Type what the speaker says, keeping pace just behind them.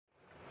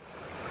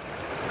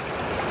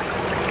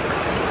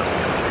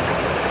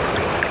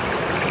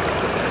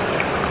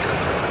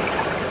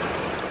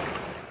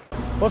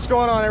What's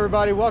going on,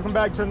 everybody? Welcome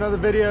back to another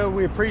video.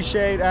 We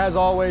appreciate, as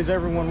always,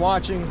 everyone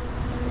watching.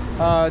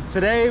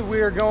 Today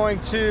we are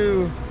going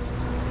to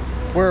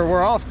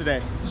we're off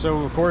today,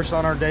 so of course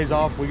on our days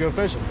off we go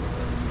fishing.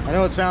 I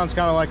know it sounds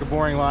kind of like a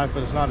boring life,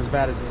 but it's not as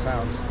bad as it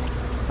sounds.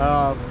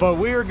 But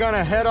we are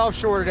gonna head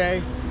offshore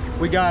today.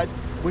 We got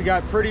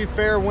pretty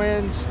fair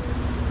winds,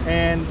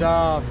 and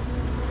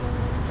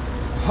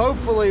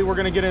hopefully we're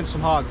gonna get in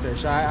some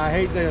hogfish. I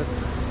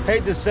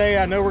hate to say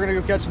I know we're gonna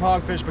go catch some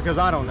hogfish, because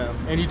I don't know,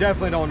 and you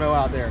definitely don't know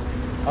out there.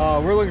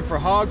 We're looking for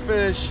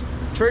hogfish.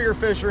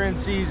 Triggerfish are in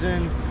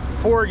season,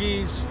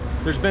 porgies.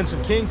 There's been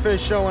some kingfish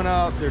showing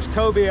up. There's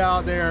cobia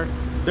out there.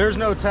 There's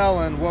no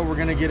telling what we're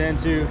gonna get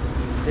into.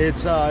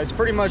 It's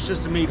pretty much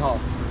just a meat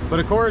haul. But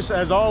of course,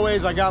 as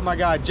always, I got my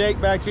guy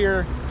Jake back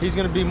here. He's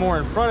gonna be more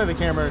in front of the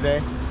camera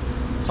today,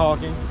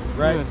 talking,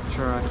 right? I'm gonna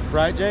try.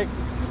 Right, Jake?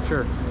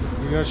 Sure.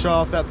 You're gonna show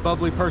off that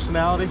bubbly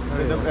personality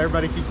that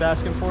everybody keeps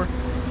asking for.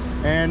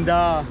 And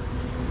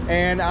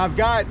I've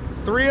got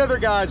 3 other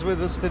guys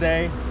with us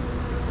today,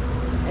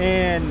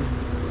 and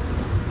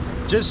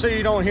just so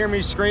you don't hear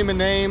me screaming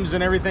names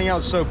and everything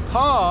else, so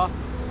Pa,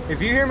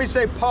 if you hear me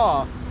say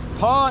Pa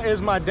is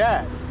my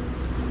dad,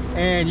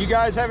 and you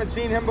guys haven't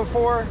seen him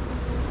before,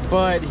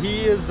 but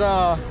he is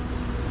yeah,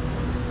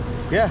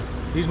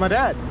 he's my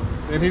dad,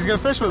 and he's gonna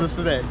fish with us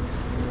today.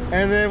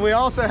 And then we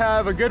also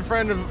have a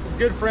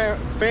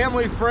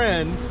family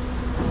friend,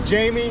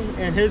 Jamie,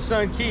 and his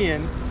son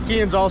Kian.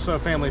 Kian's also a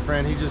family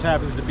friend. He just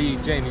happens to be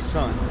Jamie's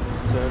son,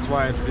 so that's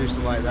why I introduced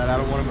him like that. I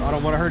don't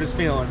want to hurt his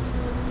feelings.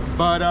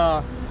 But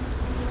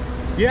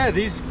yeah,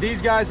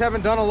 these guys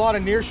haven't done a lot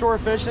of nearshore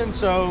fishing,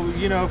 so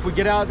you know, if we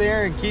get out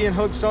there and Kian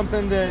hooks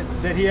something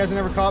that he hasn't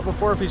ever caught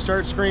before, if he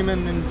starts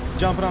screaming and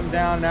jumping up and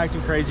down and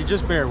acting crazy,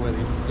 just bear with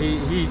him.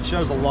 He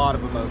shows a lot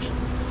of emotion.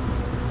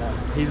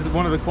 He's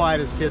one of the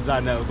quietest kids I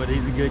know, but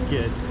he's a good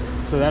kid,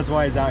 so that's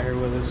why he's out here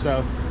with us.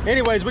 So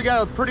anyways, we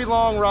got a pretty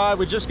long ride.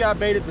 We just got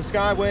bait at the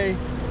Skyway,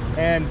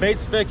 and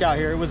bait's thick out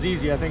here. It was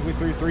easy. I think we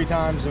threw 3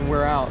 times and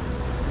we're out.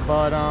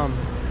 But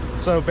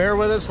so bear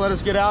with us. Let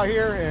us get out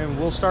here and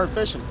we'll start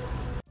fishing.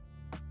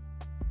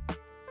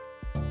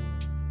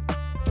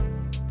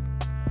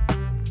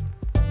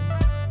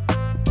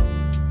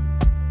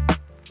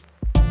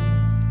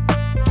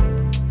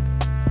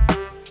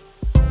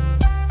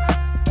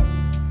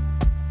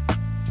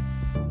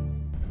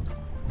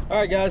 All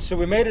right, guys, so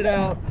we made it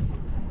out.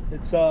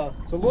 It's a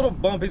little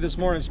bumpy this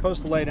morning. It's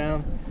supposed to lay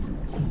down,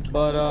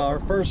 but our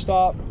first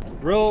stop,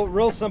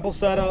 real simple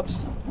setups.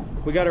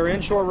 We got our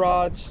inshore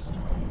rods,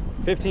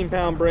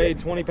 15-pound braid,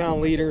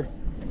 20-pound leader,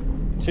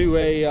 to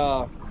a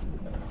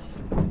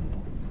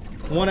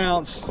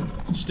 1-ounce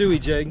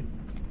Stewie jig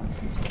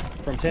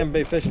from Tampa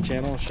Bay Fishing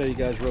Channel. I'll show you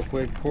guys real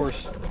quick. Of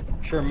course,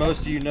 I'm sure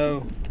most of you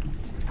know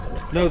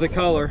the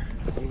color.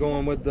 I'm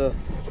going with the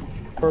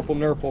purple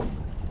nurple.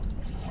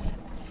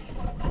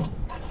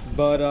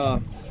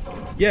 But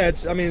yeah,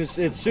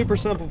 it's super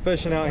simple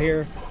fishing out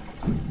here.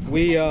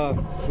 We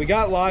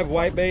got live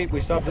white bait. We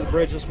stopped at the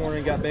bridge this morning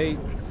and got bait.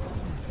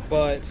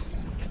 But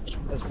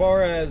as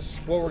far as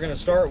what we're gonna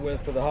start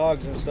with for the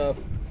hogs and stuff,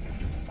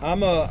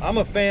 I'm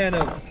a fan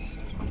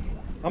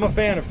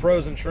of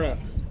frozen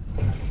shrimp.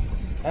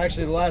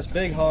 Actually, the last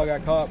big hog I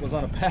caught was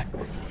on a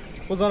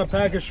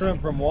pack of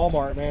shrimp from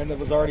Walmart, man, that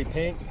was already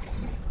pink,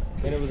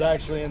 and it was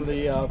actually in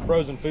the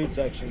frozen food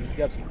section.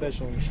 Got some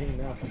fish on the machine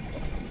now.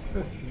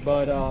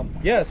 But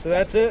yeah, so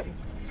that's it.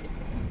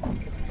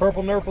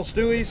 Purple nurple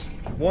Stewies,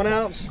 1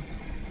 ounce.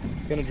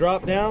 Gonna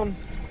drop down,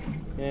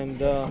 and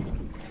kind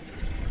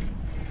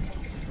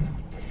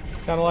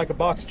of like a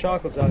box of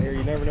chocolates out here.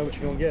 You never know what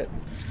you're gonna get.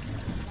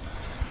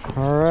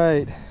 All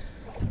right,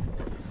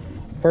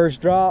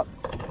 first drop.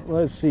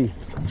 Let's see.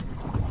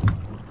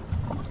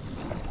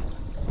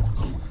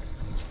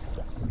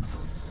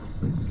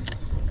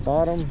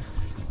 Bottom.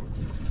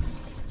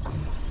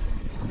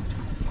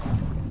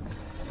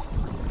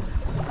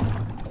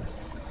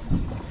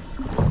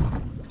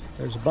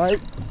 There's a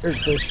bite. There's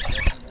a fish.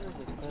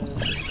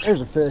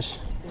 There's a fish.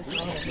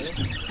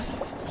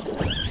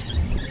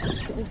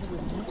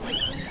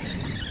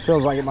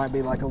 Feels like it might be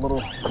a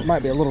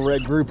little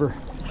red grouper.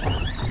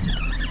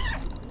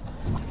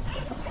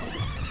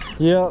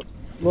 Yep,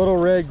 little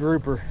red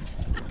grouper.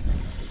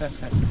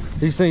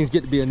 These things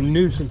get to be a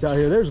nuisance out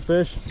here. There's a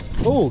fish.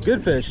 Oh,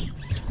 good fish.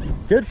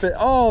 Good fish.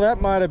 Oh,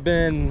 that might have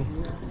been.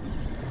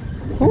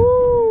 Woo!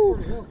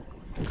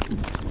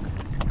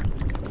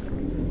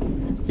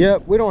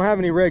 Yep, we don't have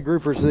any red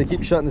groupers, so they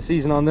keep shutting the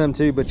season on them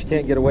too, but you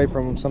can't get away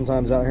from them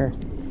sometimes out here.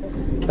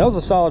 That was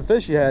a solid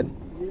fish you had.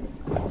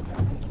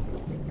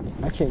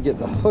 I can't get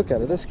the hook out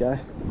of this guy.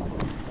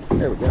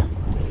 There we go.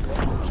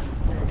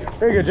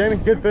 There you go, Jamie.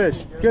 Good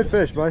fish. Good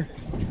fish, buddy.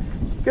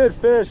 Good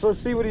fish. Let's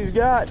see what he's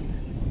got.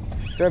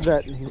 Grab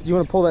that. You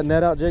want to pull that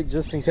net out, Jake,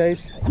 just in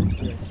case?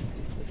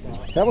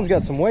 That one's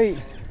got some weight.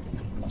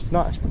 It's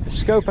not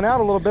scoping out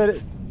a little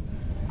bit.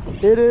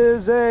 It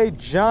is a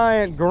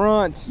giant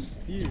grunt.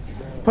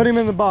 Put him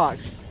in the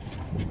box.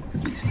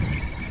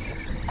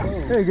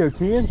 There you go,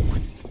 Kian.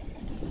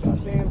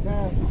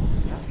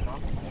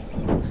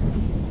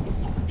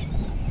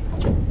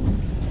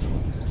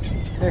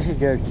 There you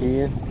go,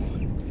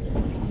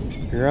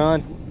 Kean.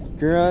 Grunt,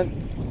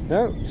 grunt.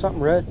 No,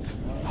 something red.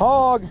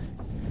 Hog.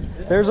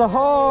 There's a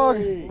hog.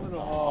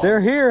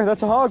 They're here.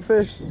 That's a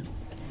hogfish.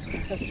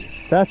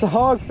 That's a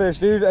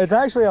hogfish, dude. It's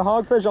actually a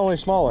hogfish, only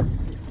smaller.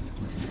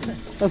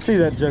 Let's see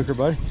that joker,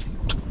 buddy.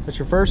 That's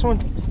your first one?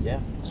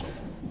 Yeah.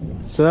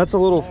 So that's a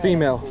little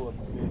female.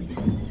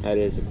 That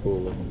is a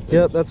cool looking fish.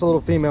 Yep, that's a little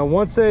female.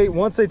 Once they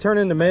turn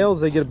into males,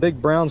 they get a big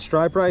brown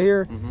stripe right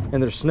here,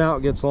 and their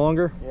snout gets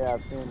longer. Yeah,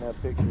 I've seen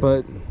that picture.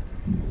 But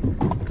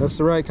that's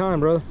the right kind,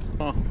 brother.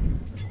 Huh.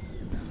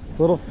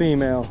 Little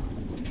female.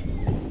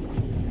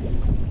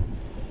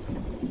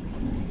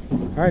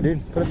 All right,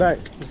 dude, put it back.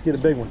 Let's get a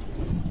big one.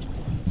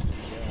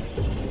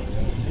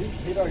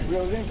 He'd already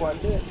reeled in quite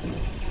a bit.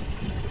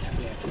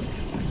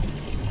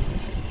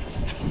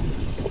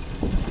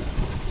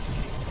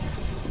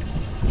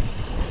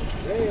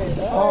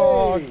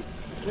 Hog.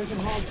 There's some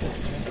hog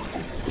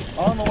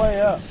on the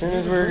way up. As soon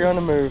as we were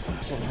gonna move.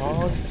 Some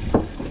hog.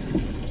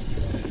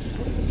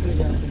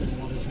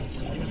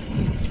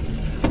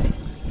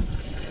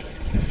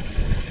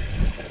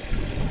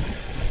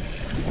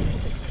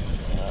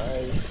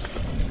 Nice.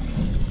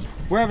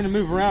 We're having to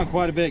move around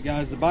quite a bit,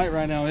 guys. The bite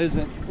right now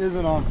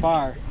isn't on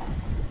fire.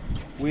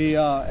 We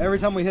every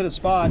time we hit a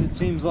spot, it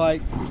seems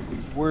like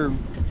we're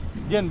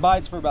getting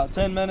bites for about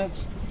 10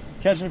 minutes,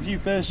 catching a few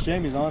fish.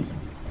 Jamie's on.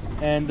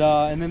 And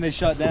then they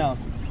shut down,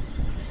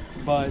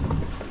 but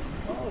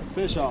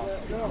fish off.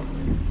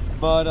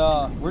 But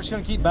we're just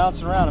gonna keep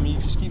bouncing around. I mean,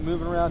 you just keep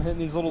moving around, hitting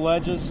these little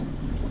ledges,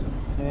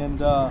 and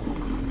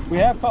we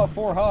have caught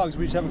 4 hogs.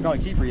 We just haven't caught a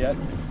keeper yet.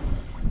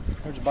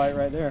 There's a bite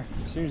right there.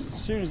 As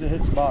soon as it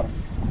hits the bottom.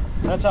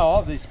 That's how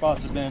all of these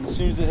spots have been. As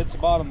soon as it hits the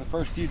bottom, the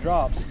first few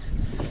drops,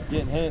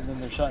 getting hit, and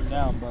then they're shutting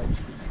down. But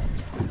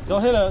they'll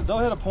hit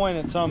a point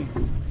at some.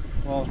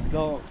 Well,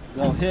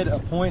 they'll hit a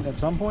point at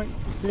some point.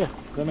 Yeah,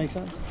 does that make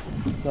sense?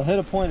 They'll hit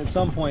a point at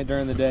some point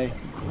during the day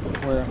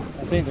where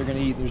I think they're going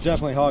to eat. There's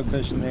definitely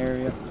hogfish in the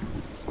area.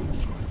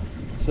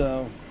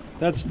 So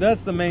that's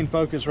the main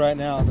focus right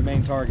now, the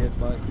main target,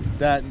 but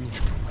that and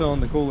filling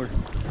the cooler.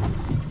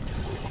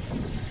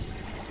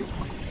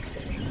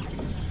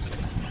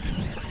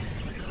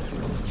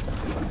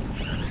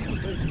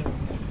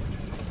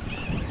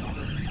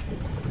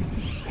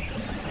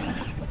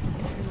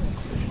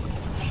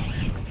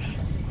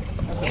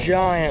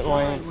 Giant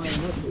lane. Oh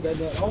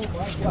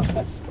my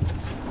God.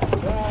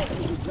 That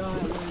is a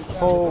giant lane.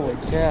 Holy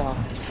cow.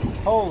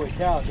 Holy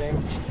cow,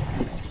 James.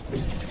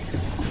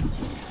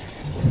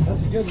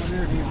 That's a good one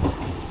there, dude.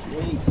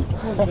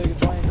 That's the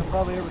biggest lane I've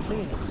probably ever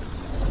seen.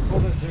 Pull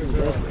this here,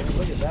 girl.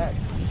 Look at that.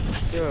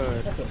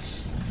 Dude. That's a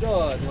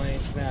stud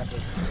lane snapper.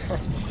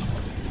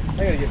 I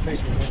gotta get a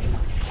picture of him.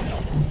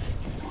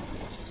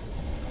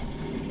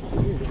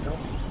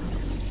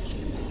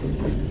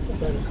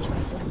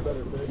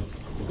 Better fish.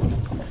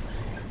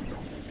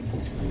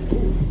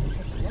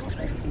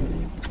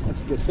 That's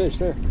a good fish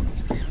there.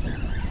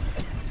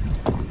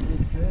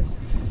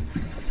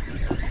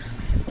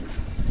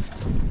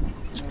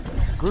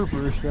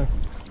 Grouper stuff.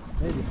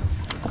 Maybe.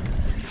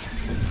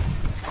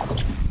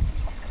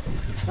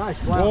 Nice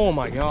flounder. Oh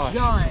my gosh.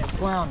 Giant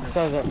flounder. What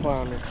size is that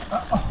flounder?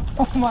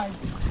 Oh my.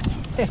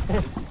 No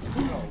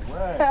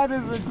way. That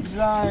is a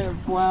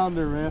giant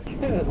flounder, man.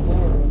 Good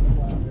Lord, what a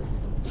flounder.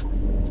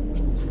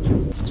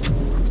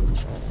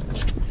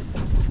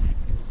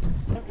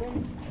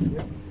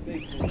 Yep,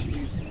 big fish,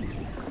 dude.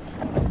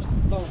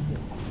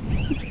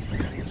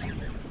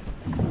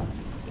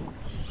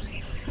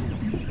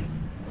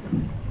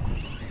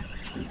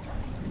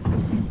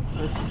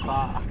 This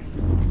box.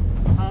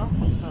 Huh?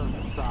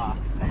 Those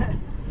socks.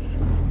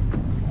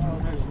 Oh,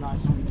 there's a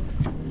nice one.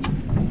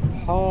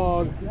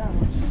 Hog.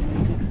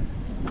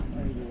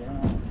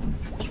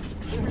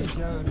 There you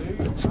go,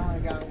 dude.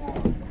 Finally got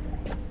one.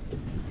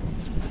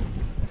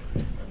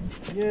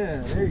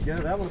 Yeah, there you go.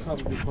 That one'll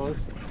probably be close.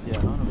 Yeah,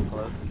 I'm gonna be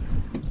close.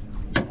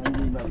 I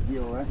need about a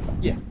gill, right?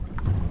 Yeah.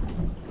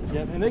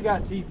 Yeah, and they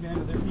got teeth, man,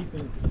 but their teeth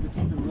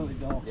are really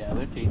dull. Yeah,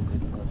 their teeth.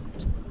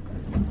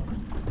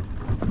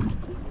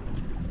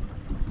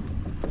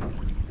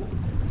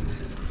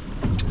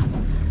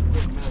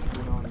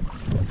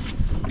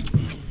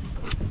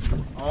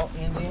 All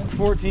Indian.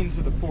 14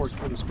 to the fork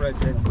for the spread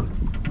tail.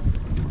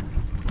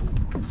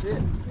 That's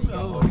it.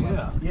 Oh,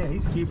 yeah. Yeah,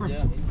 he's a keeper.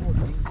 Yeah, he's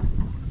 14.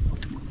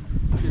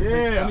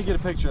 Yeah. Let me get a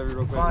picture of you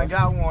real quick. Finally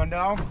got one,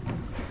 dog.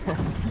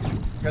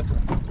 Got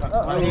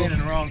my hand in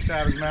the wrong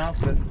side of his mouth,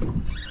 but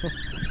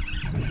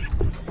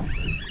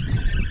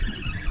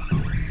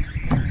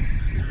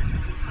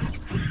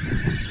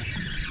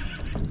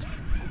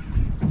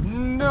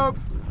nope.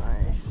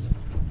 Nice.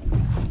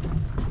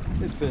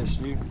 Good fish,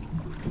 dude.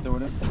 Throw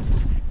it in.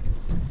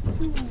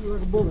 Ooh,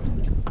 like a bullet.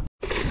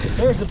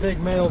 There's a big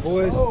male,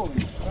 boys. holy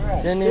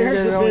crap. Didn't even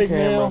There's get it a on big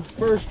camera. male.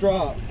 First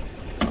drop.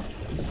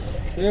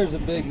 There's a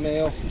big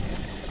male.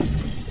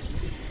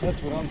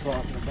 That's what I'm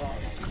talking about.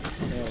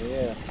 Oh,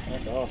 yeah.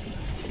 That's awesome.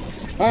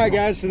 All right,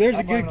 guys, so there's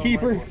a good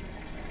keeper.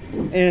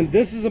 And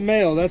this is a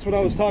male. That's what I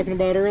was talking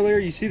about earlier.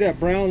 You see that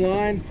brown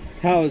line?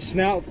 How his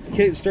snout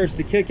starts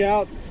to kick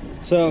out?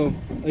 So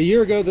a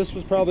year ago, this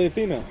was probably a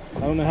female. I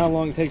don't know how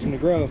long it takes them to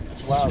grow,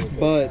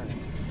 but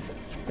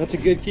that's a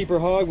good keeper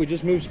hog. We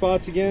just moved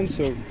spots again,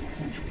 so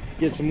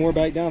get some more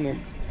back down there.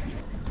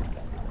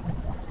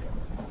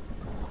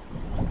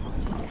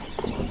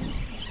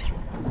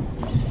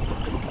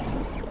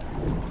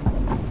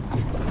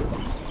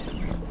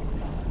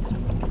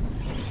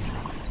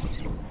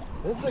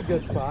 This is a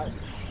good spot.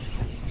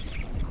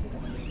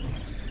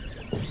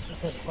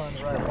 Just have to find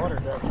the right water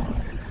depth.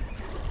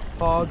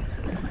 Hog.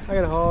 I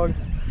got a hog.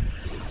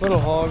 Little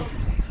hog.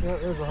 Yeah,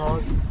 there's a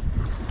hog.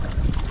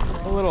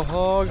 A little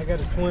hog. I got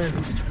a twin.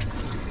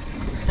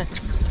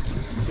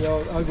 The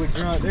old ugly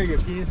grunt. There you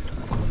go, kid.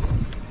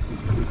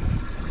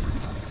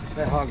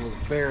 That hog was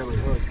barely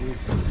hooked, dude.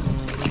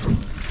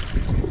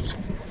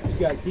 You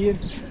got a kid?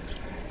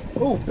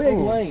 Oh, big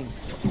lane.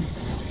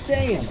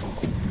 Damn.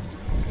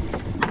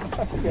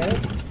 Okay.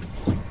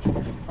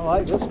 I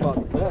like this spot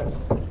the best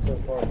so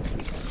far.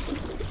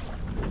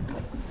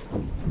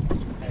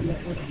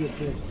 That's a good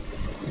fish.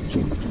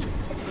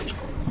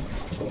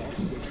 That's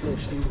a good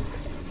fish, dude.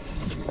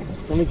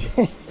 Let me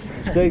check.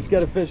 Jake's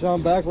got a fish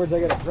on backwards.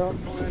 I got a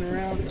grunt flying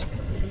around it.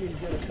 He's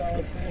got a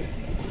solid fish.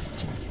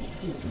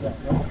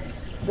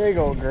 Big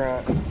old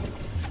grunt.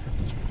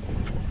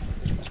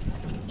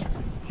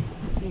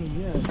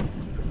 Yeah.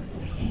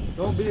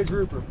 Don't be a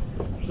grouper.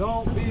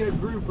 Don't be a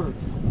grouper.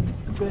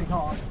 Big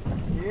hog.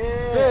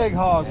 Yeah. Big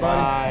hog,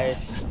 buddy.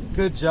 Nice.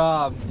 Good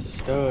job.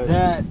 Stud.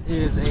 That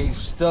is a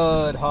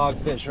stud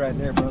hogfish right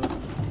there, brother.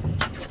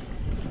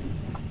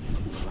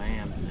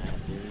 Lamb,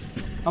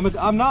 dude.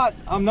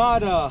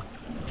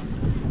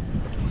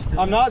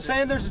 I'm not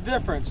saying there's a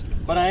difference,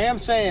 but I am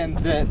saying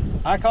that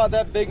I caught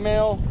that big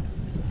male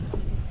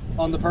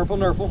on the purple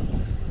nurple,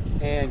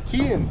 and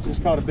Kean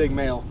just caught a big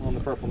male on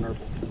the purple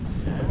nurple.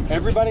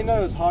 Everybody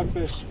knows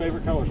hogfish's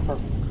favorite color is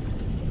purple.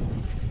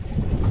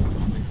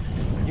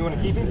 You want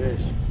to keep him?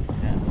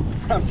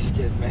 Yeah. I'm just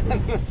kidding,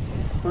 man.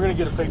 We're gonna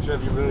get a picture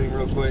of you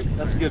real quick.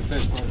 That's a good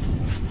fish, buddy.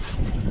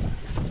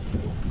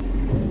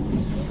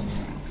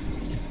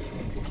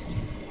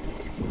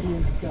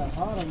 Kean just got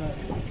hot on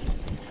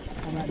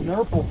that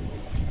nurple.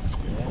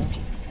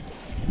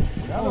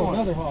 Yeah.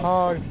 Another hog.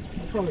 Hog.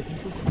 That's probably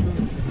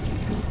consistent.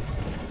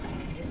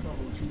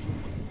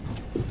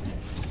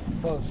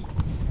 Close.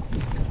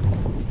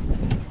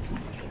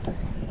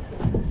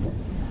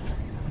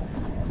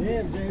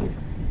 Damn, Jamie.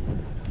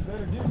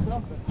 Better do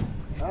something.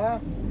 Huh?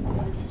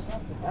 Better do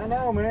something. I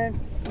know, man.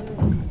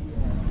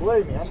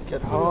 Believe me, I'm a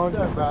good hog.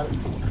 upset about it.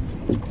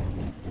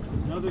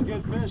 Another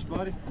good fish,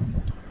 buddy.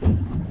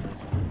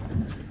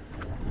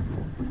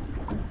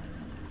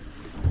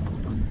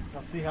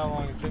 I'll see how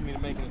long it took me to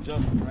make an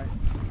adjustment, right?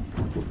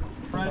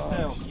 Right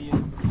tail,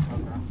 Kean.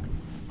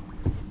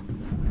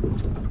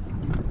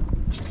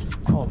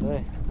 All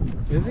day.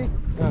 Is he?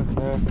 No.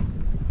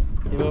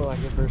 He looked like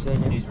it for a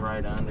second. He's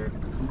right under.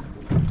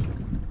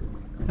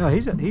 No,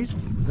 he's that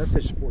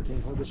fish is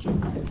 14. Hold this shit.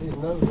 His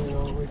nose ain't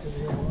all the way to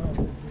the other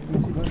line.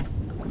 Let me see, buddy.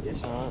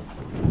 Yes, not.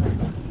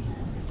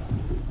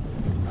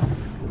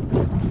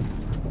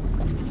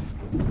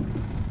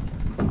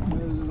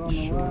 Nose is on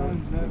the Short. line.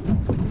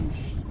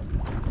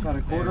 No. About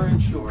a quarter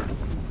inch short.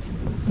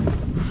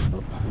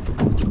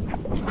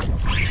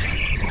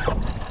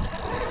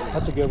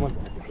 That's a good one.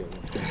 That's a good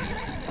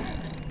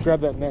one.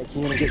 Grab that net,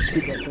 Kean, and get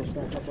scoop that fish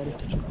back up, buddy.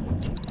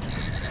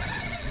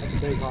 That's a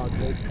big hog,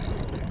 big.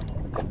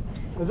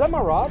 Is that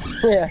my rod?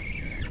 Yeah.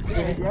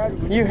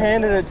 You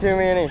handed it to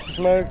me and he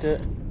smoked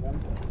it.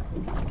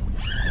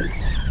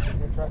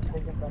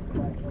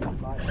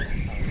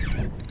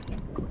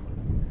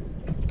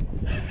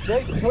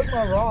 Jake took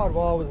my rod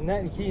while I was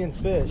netting Kean's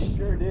fish.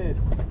 Sure did.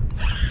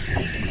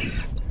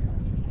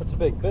 That's a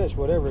big fish,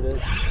 whatever it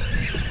is.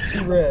 See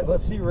red.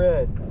 Let's see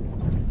red.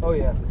 Oh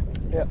yeah.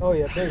 Yeah. Oh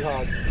yeah. Big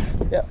hog.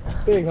 Yep.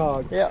 Big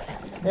hog. Yep.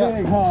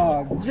 Big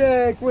hog.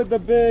 Jake with the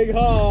big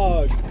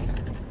hog.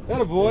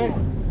 That a boy.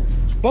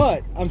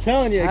 But I'm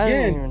telling you I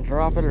didn't again, even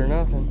drop it or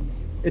nothing.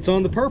 it's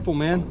on the purple,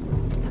 man.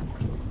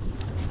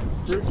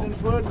 Fruits in the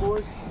foot,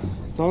 boys.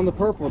 It's on the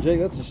purple, Jake.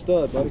 That's a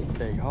stud, buddy. That's a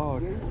big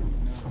hog.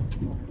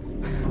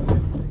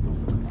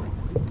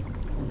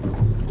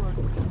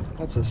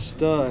 That's a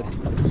stud.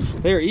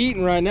 They're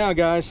eating right now,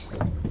 guys.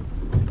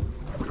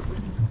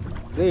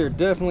 They are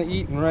definitely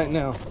eating right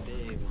now.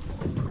 Big.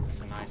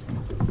 That's a nice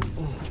one.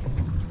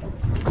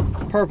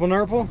 Purple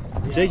nurple.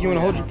 Jake, you want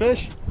to hold your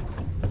fish?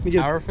 Let me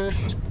get Our fish?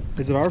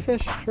 Is it our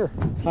fish? Sure.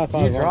 High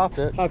five. You dropped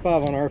it. High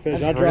five on our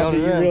fish. I I just dropped it.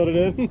 You reeled reeled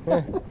it in.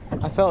 Yeah.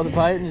 I felt the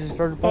bite and just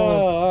started Oh, pulling.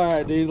 all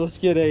right, dude. Let's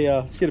get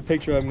a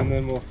picture of him and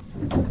then we'll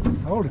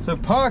hold it. So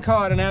Pa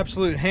caught an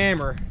absolute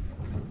hammer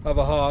of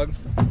a hog,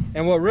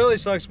 and what really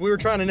sucks, we were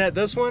trying to net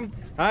this one.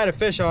 I had a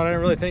fish on. I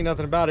didn't really think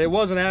nothing about it. It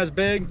wasn't as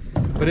big,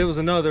 but it was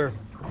another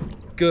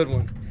good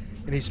one,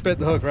 and he spit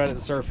the hook right at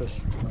the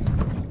surface.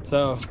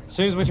 So as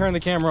soon as we turn the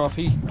camera off,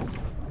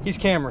 he's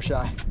camera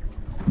shy.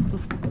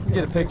 Let's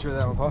get a picture of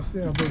that one, Pa. See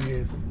how big he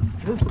is.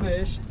 This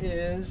fish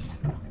is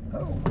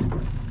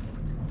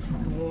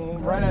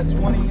right at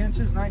 20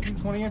 inches, 19,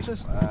 20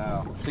 inches.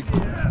 Wow.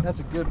 That's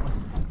a good one.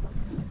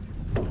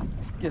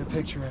 get a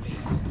picture of you.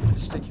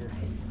 Just stick here.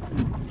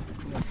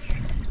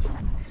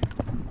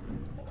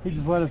 He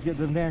just let us get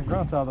them damn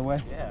grunts out of the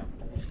way. Yeah.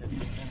 You should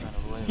get him out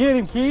of the way. Get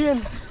him,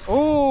 Kean.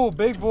 Oh,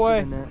 big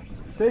boy.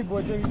 Big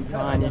boy, Jiggy.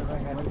 Behind you.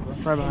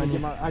 Right behind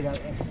you. I got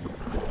it.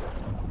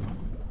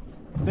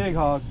 Big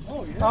hog.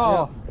 Oh, yeah.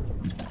 Oh.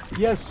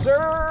 Yes,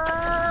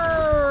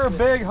 sir.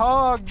 Big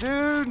hog,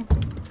 dude.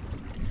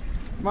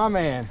 My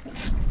man.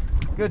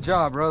 Good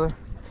job, brother.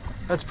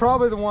 That's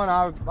probably the one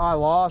I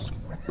lost.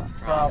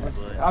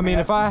 Probably. I mean,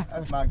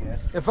 That's my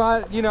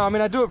guess. you know, I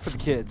mean, I do it for the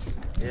kids.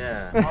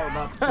 Yeah. All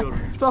about the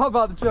children. It's all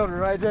about the children,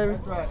 right, Jamie?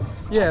 That's right.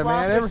 Yeah,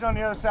 Fly man. fishing on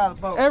the other side of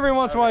the boat. Every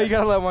once in a while, you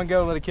gotta let one go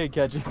and let a kid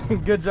catch it.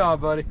 Good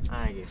job, buddy.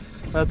 Thank you.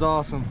 That's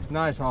awesome.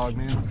 Nice hog,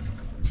 man.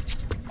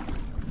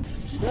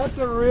 That's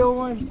a real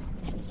one.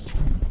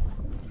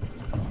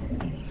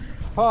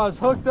 Oh, it's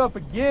hooked up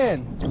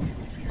again.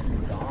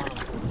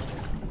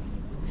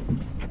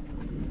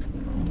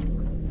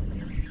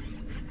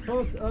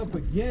 Hooked up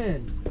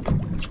again.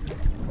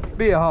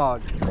 Be a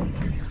hog.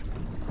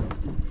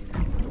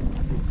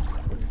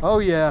 Oh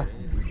yeah.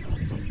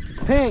 It's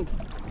pink.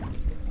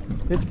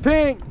 It's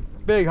pink.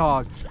 Big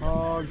hog.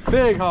 Hog.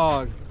 Big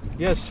hog.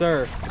 Yes,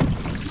 sir.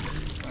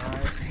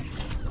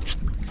 Nice.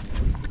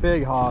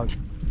 Big hog.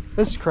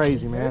 This is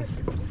crazy, man.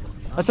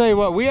 I'll tell you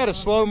what, we had a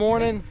slow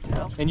morning,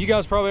 and you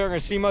guys probably aren't gonna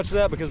see much of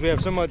that because we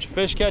have so much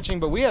fish catching,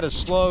 but we had a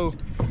slow,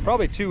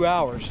 probably 2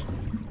 hours,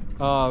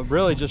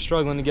 really just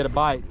struggling to get a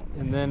bite.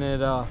 And then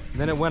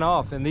it went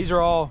off. And these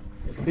are all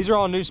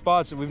new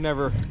spots that we've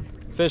never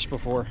fished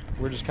before.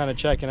 We're just kind of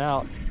checking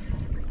out,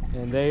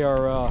 and they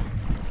are,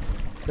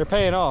 they're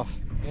paying off,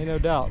 ain't no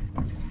doubt.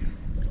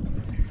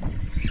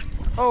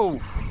 Oh,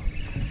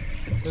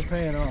 they're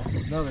paying off.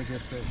 Another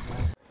good fish,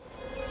 man.